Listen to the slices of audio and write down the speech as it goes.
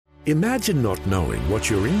Imagine not knowing what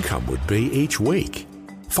your income would be each week.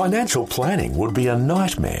 Financial planning would be a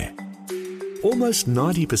nightmare. Almost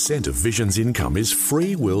 90% of Vision's income is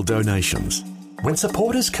free will donations. When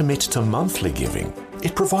supporters commit to monthly giving,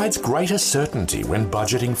 it provides greater certainty when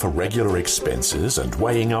budgeting for regular expenses and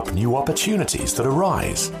weighing up new opportunities that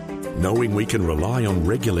arise. Knowing we can rely on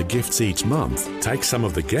regular gifts each month takes some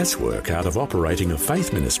of the guesswork out of operating a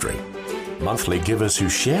faith ministry. Monthly givers who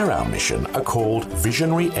share our mission are called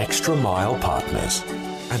Visionary Extra Mile Partners.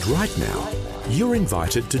 And right now, you're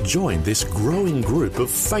invited to join this growing group of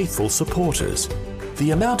faithful supporters. The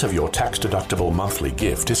amount of your tax-deductible monthly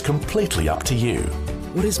gift is completely up to you.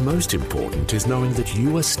 What is most important is knowing that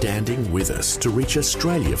you are standing with us to reach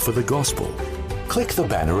Australia for the gospel. Click the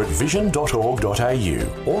banner at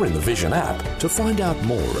vision.org.au or in the Vision app to find out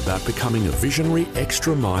more about becoming a Visionary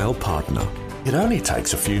Extra Mile partner. It only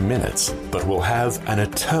takes a few minutes, but will have an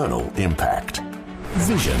eternal impact.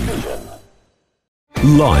 Vision.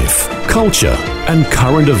 Life, culture, and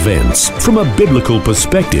current events from a biblical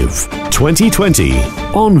perspective. 2020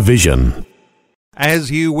 on Vision.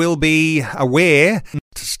 As you will be aware,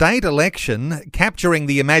 state election capturing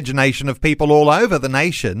the imagination of people all over the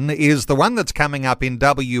nation is the one that's coming up in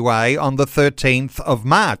WA on the 13th of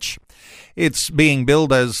March. It's being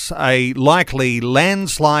billed as a likely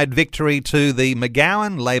landslide victory to the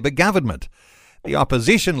McGowan Labor government. The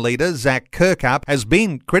opposition leader, Zac Kirkup, has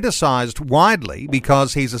been criticised widely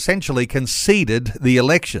because he's essentially conceded the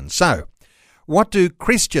election. So, what do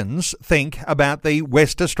Christians think about the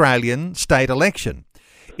West Australian state election?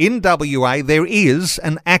 In WA, there is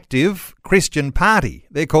an active Christian party.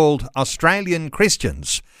 They're called Australian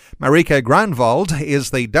Christians. Marika Groenewald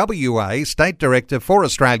is the WA State Director for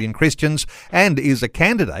Australian Christians and is a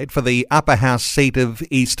candidate for the upper house seat of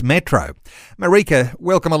East Metro. Marika,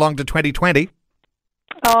 welcome along to 2020.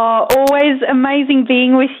 Oh, always amazing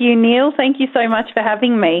being with you, Neil. Thank you so much for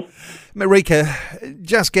having me. Marika,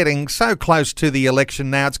 just getting so close to the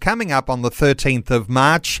election now. It's coming up on the 13th of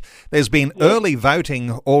March. There's been early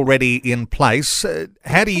voting already in place.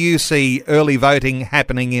 How do you see early voting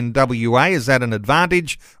happening in WA? Is that an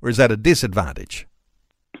advantage or is that a disadvantage?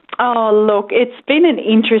 Oh, look, it's been an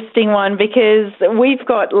interesting one because we've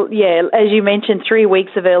got, as you mentioned, 3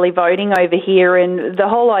 weeks of early voting over here, and the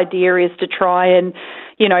whole idea is to try and,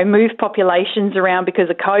 move populations around because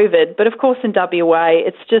of COVID. But of course, in WA,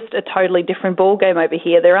 it's just a totally different ballgame over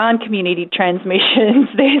here. There aren't community transmissions.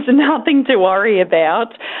 There's nothing to worry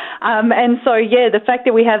about. And so, the fact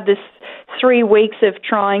that we have this 3 weeks of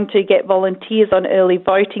trying to get volunteers on early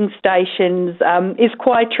voting stations is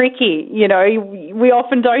quite tricky. We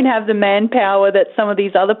often don't have the manpower that some of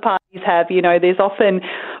these other parties have. There's often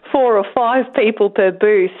 4 or 5 people per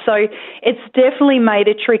booth. So it's definitely made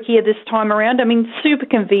it trickier this time around. I mean, super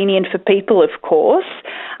convenient for people, of course,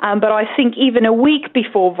 but I think even a week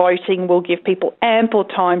before voting will give people ample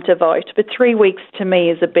time to vote. But 3 weeks to me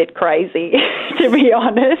is a bit crazy, to be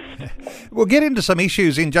honest. We'll get into some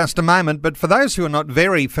issues in just a moment, but for those who are not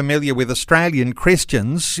very familiar with Australian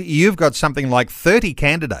Christians, you've got something like 30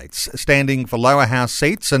 candidates standing for lower house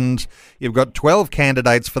seats and you've got 12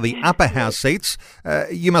 candidates for the upper house seats.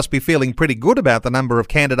 You must be feeling pretty good about the number of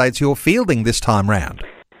candidates you're fielding this time round.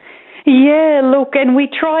 Yeah, look, and we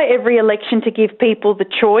try every election to give people the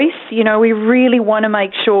choice. We really want to make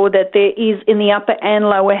sure that there is in the upper and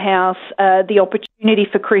lower house the opportunity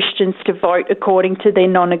for Christians to vote according to their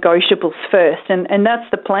non-negotiables first. And that's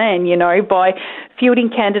the plan, by fielding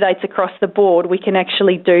candidates across the board, we can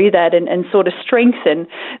actually do that and sort of strengthen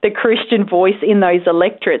the Christian voice in those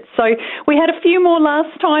electorates. So we had a few more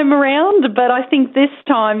last time around, but I think this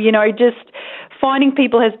time, just finding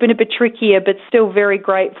people has been a bit trickier, but still very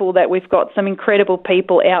grateful that we've got some incredible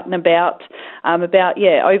people out and about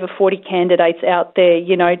over 40 candidates out there,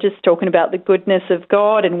 just talking about the goodness of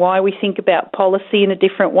God and why we think about policy in a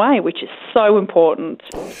different way, which is so important.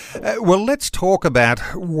 Well, let's talk about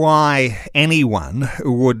why anyone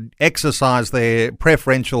would exercise their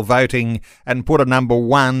preferential voting and put a number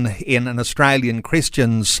 1 in an Australian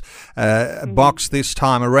Christians box this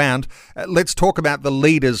time around. Let's talk about the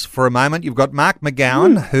leaders for a moment. You've got Mark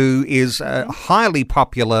McGowan, who is a highly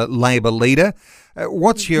popular Labor leader.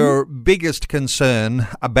 What's your biggest concern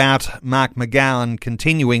about Mark McGowan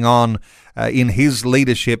continuing on in his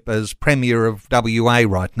leadership as Premier of WA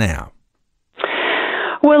right now?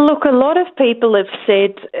 Well, look, a lot of people have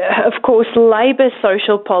said, of course, Labor's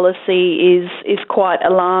social policy is quite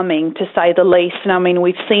alarming, to say the least. And I mean,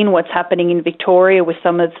 we've seen what's happening in Victoria with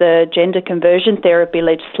some of the gender conversion therapy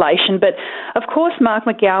legislation. But, of course, Mark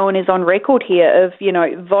McGowan is on record here of,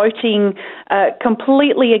 voting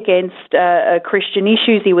completely against Christian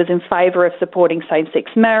issues. He was in favour of supporting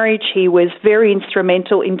same-sex marriage. He was very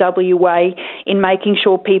instrumental in WA in making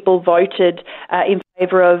sure people voted in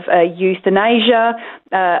favour of euthanasia.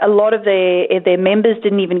 A lot of their members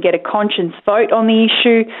didn't even get a conscience vote on the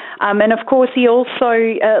issue. And, of course, he also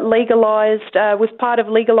was part of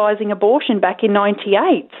legalising abortion back in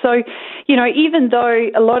 98. So, even though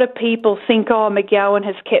a lot of people think, McGowan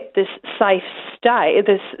has kept this state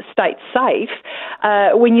safe,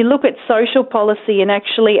 when you look at social policy and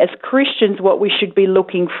actually as Christians what we should be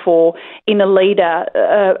looking for in a leader,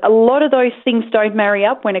 a lot of those things don't marry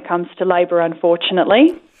up when it comes to Labor,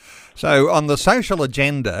 unfortunately. So on the social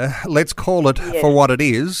agenda, let's call it for what it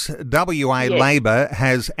is, WA Labor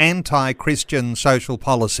has anti-Christian social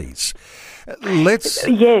policies.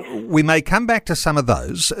 We may come back to some of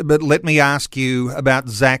those, but let me ask you about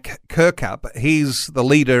Zac Kirkup. He's the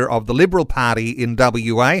leader of the Liberal Party in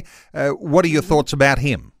WA. What are your thoughts about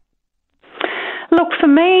him? Look, for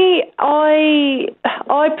me,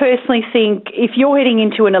 I personally think if you're heading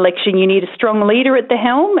into an election, you need a strong leader at the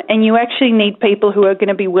helm, and you actually need people who are going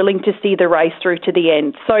to be willing to see the race through to the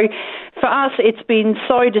end. So for us, it's been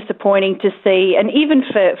so disappointing to see, and even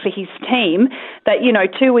for his team, that,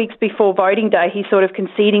 2 weeks before voting day, he's sort of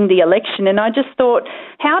conceding the election. And I just thought,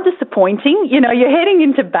 how disappointing. You're heading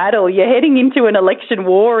into battle. You're heading into an election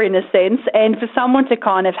war, in a sense, and for someone to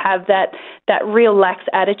kind of have that real lax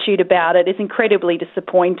attitude about it is incredibly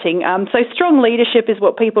disappointing. So strong leadership is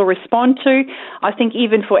what people respond to. I think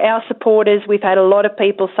even for our supporters, we've had a lot of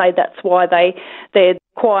people say that's why they're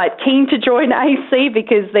quite keen to join AC,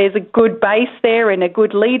 because there's a good base there and a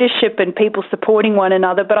good leadership and people supporting one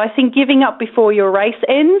another. But I think giving up before your race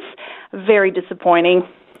ends, very disappointing.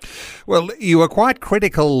 Well, you were quite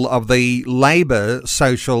critical of the Labor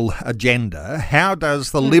social agenda. How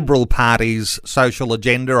does the Liberal Party's social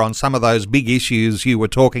agenda on some of those big issues you were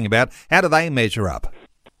talking about, how do they measure up?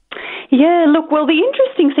 Yeah, look, well, the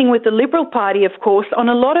interesting thing with the Liberal Party, of course, on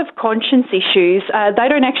a lot of conscience issues, they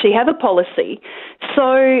don't actually have a policy.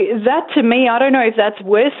 So that, to me, I don't know if that's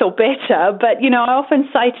worse or better, but, I often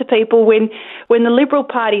say to people when the Liberal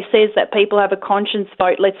Party says that people have a conscience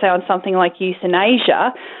vote, let's say on something like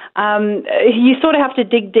euthanasia, you sort of have to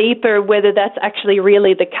dig deeper whether that's actually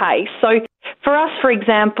really the case. So for us, for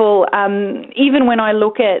example, even when I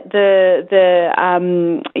look at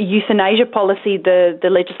the euthanasia policy, the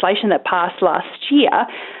legislation that passed last year,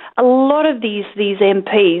 a lot of these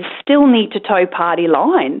MPs still need to toe party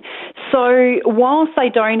line. So whilst they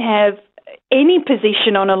don't have any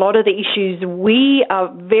position on a lot of the issues we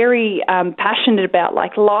are very passionate about,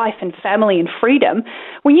 like life and family and freedom,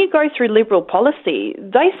 when you go through Liberal policy,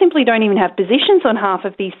 they simply don't even have positions on half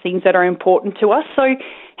of these things that are important to us. So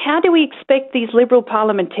how do we expect these Liberal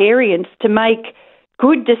parliamentarians to make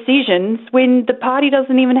good decisions when the party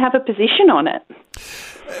doesn't even have a position on it?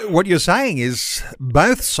 What you're saying is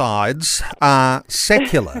both sides are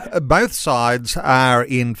secular. Both sides are,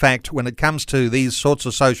 in fact, when it comes to these sorts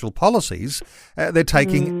of social policies, they're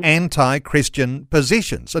taking anti-Christian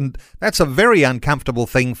positions. And that's a very uncomfortable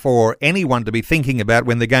thing for anyone to be thinking about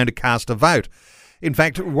when they're going to cast a vote. In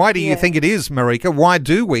fact, why do you think it is, Marika? Why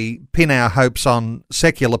do we pin our hopes on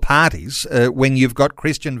secular parties when you've got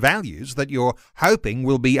Christian values that you're hoping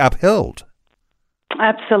will be upheld?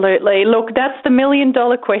 Absolutely. Look, that's the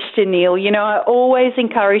million-dollar question, Neil. I always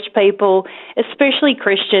encourage people, especially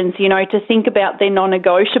Christians, to think about their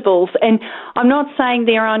non-negotiables. And I'm not saying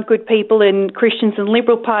there aren't good people in Christians in the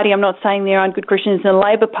Liberal Party. I'm not saying there aren't good Christians in the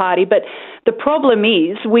Labor Party. But the problem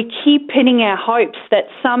is we keep pinning our hopes that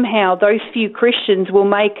somehow those few Christians will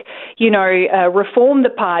make, reform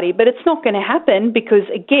the party. But it's not going to happen because,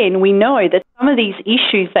 again, we know that some of these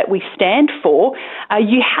issues that we stand for,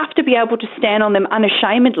 you have to be able to stand on them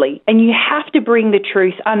unashamedly, and you have to bring the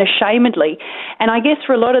truth unashamedly. And I guess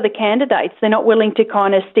for a lot of the candidates, they're not willing to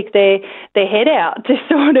kind of stick their head out to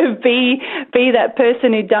sort of be that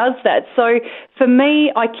person who does that. So for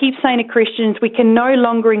me, I keep saying to Christians, we can no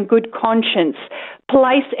longer in good conscience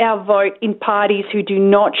place our vote in parties who do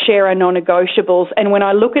not share our non-negotiables. And when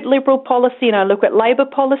I look at Liberal policy and I look at Labor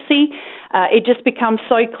policy, it just becomes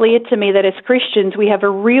so clear to me that as Christians, we have a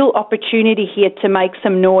real opportunity here to make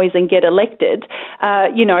some noise and get elected.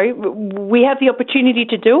 We have the opportunity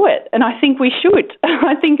to do it, and I think we should.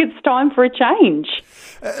 I think it's time for a change.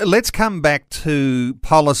 Let's come back to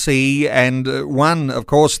policy, and one, of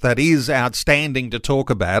course, that is outstanding to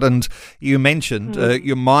talk about. And you mentioned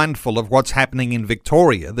you're mindful of what's happening in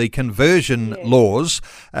Victoria, the conversion laws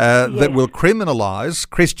that will criminalise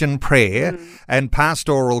Christian prayer and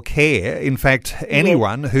pastoral care. In fact,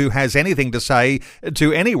 anyone who has anything to say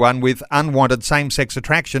to anyone with unwanted same-sex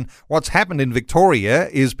attraction, what's happened in Victoria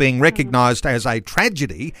is being recognised as a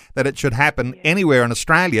tragedy, that it should happen anywhere in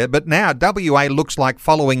Australia. But now WA looks like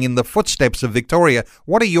following in the footsteps of Victoria.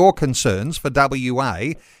 What are your concerns for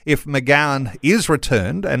WA if McGowan is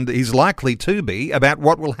returned, and is likely to be, about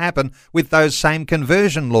what will happen with those same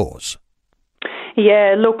conversion laws?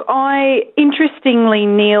 Yeah, look, interestingly,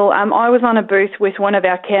 Neil, I was on a booth with one of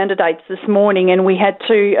our candidates this morning, and we had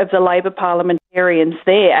two of the Labor parliamentarians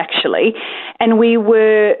there, actually, and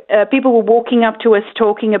people were walking up to us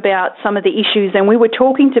talking about some of the issues, and we were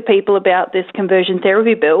talking to people about this conversion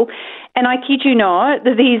therapy bill, and I kid you not,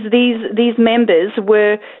 these members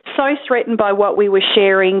were so threatened by what we were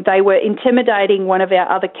sharing. They were intimidating one of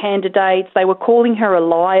our other candidates. They were calling her a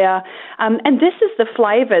liar. And this is the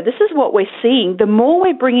flavour. This is what we're seeing. The more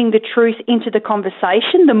we're bringing the truth into the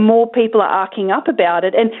conversation, the more people are arcing up about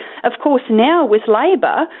it. And, of course, now with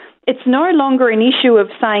Labor, it's no longer an issue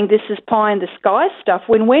of saying this is pie in the sky stuff.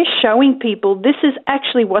 When we're showing people this is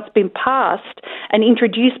actually what's been passed and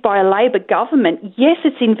introduced by a Labor government, yes,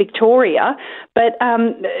 it's in Victoria, but,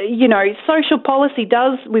 social policy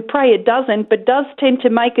we pray it doesn't, but does tend to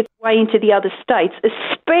make its way into the other states,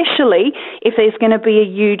 especially if there's going to be a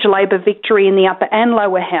huge Labor victory in the upper and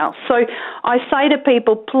lower house. So I say to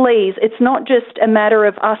people, please, it's not just a matter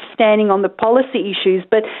of us standing on the policy issues,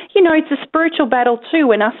 but, it's a spiritual battle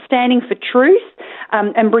too, and us standing for truth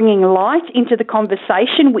and bringing light into the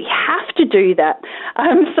conversation. We have to do that.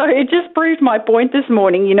 So it just proved my point this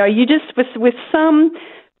morning. You just, with some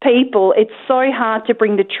people, it's so hard to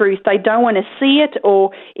bring the truth. They don't want to see it,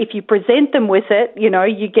 or if you present them with it,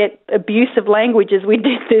 you get abusive language as we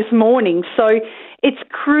did this morning. So it's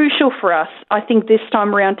crucial for us, I think, this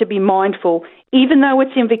time around to be mindful. Even though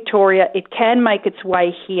it's in Victoria, it can make its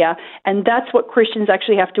way here, and that's what Christians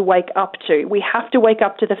actually have to wake up to. We have to wake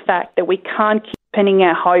up to the fact that we can't keep pinning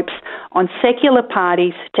our hopes on secular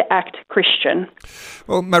parties to act Christian.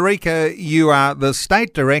 Well, Marika, you are the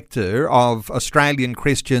State Director of Australian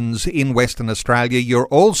Christians in Western Australia. You're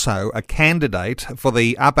also a candidate for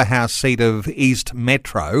the upper house seat of East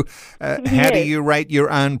Metro. How do you rate your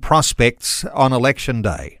own prospects on election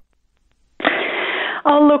day?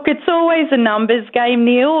 Oh, look, it's always a numbers game,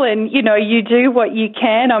 Neil, and, you do what you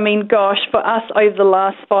can. I mean, gosh, for us over the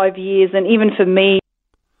last 5 years, and even for me,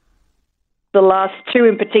 the last two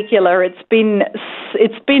in particular, it's been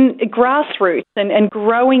grassroots and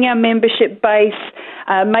growing our membership base,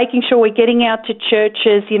 making sure we're getting out to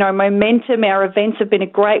churches. Momentum, our events have been a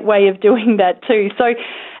great way of doing that too. So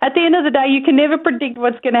at the end of the day, you can never predict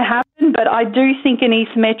what's going to happen, but I do think in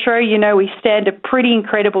East Metro, we stand a pretty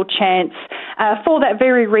incredible chance for that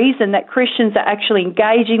very reason, that Christians are actually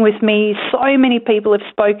engaging with me. So many people have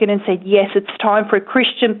spoken and said, yes, it's time for a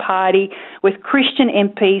Christian party with Christian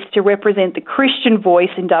MPs to represent the Christian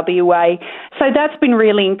voice in WA. So that's been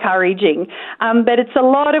really encouraging. But it's a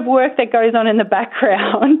lot of work that goes on in the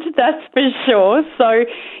background, that's for sure. So,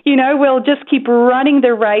 we'll just keep running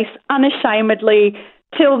the race unashamedly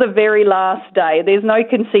till the very last day. There's no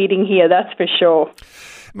conceding here, that's for sure.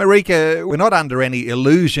 Marika, we're not under any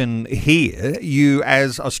illusion here. You,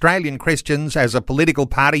 as Australian Christians, as a political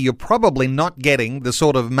party, you're probably not getting the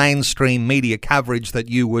sort of mainstream media coverage that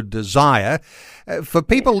you would desire. For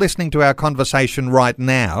people listening to our conversation right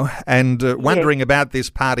now and wondering about this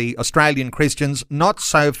party, Australian Christians, not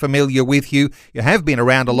so familiar with you, you have been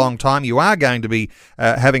around a long time, you are going to be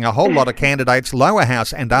having a whole lot of candidates, lower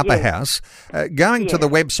house and upper house. Going to the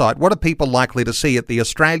website, what are people likely to see at the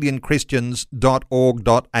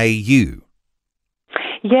australianchristians.org.au?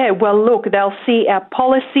 Yeah, well, look, they'll see our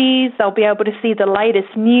policies, they'll be able to see the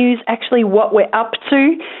latest news, actually what we're up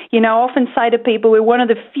to. I often say to people, we're one of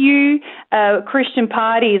the few Christian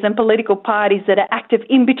parties and political parties that are active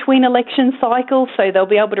in between election cycles, so they'll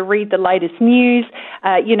be able to read the latest news.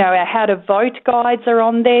 Our how to vote guides are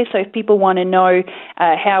on there, so if people want to know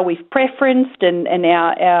how we've preferenced and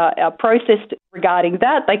our process regarding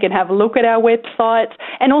that. They can have a look at our website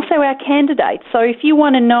and also our candidates. So if you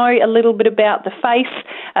want to know a little bit about the face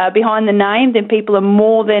behind the name, then people are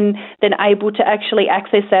more than able to actually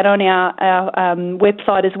access that on our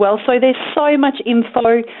website as well. So there's so much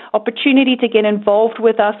info, opportunity to get involved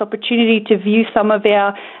with us, opportunity to view some of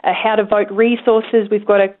our how to vote resources. We've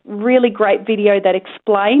got a really great video that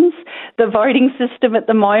explains the voting system at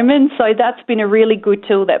the moment. So that's been a really good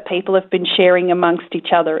tool that people have been sharing amongst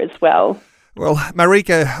each other as well. Well,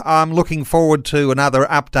 Marika, I'm looking forward to another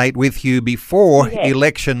update with you before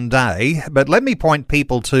Election Day, but let me point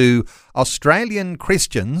people to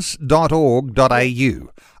australianchristians.org.au,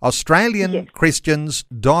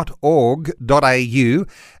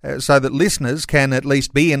 australianchristians.org.au, so that listeners can at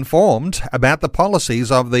least be informed about the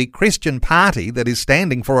policies of the Christian Party that is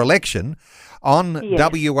standing for election on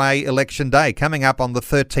WA Election Day, coming up on the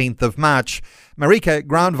 13th of March. Marika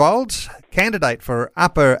Groenewald, candidate for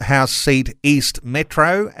Upper House seat East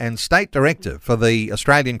Metro and State Director for the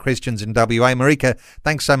Australian Christians in WA. Marika,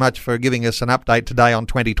 thanks so much for giving us an update today on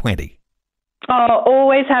 2020. Oh,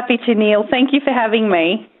 always happy to, Neil. Thank you for having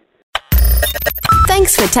me.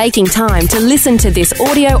 Thanks for taking time to listen to this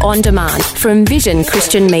audio on demand from Vision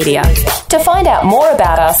Christian Media. To find out more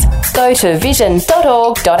about us, go to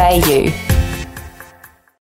vision.org.au.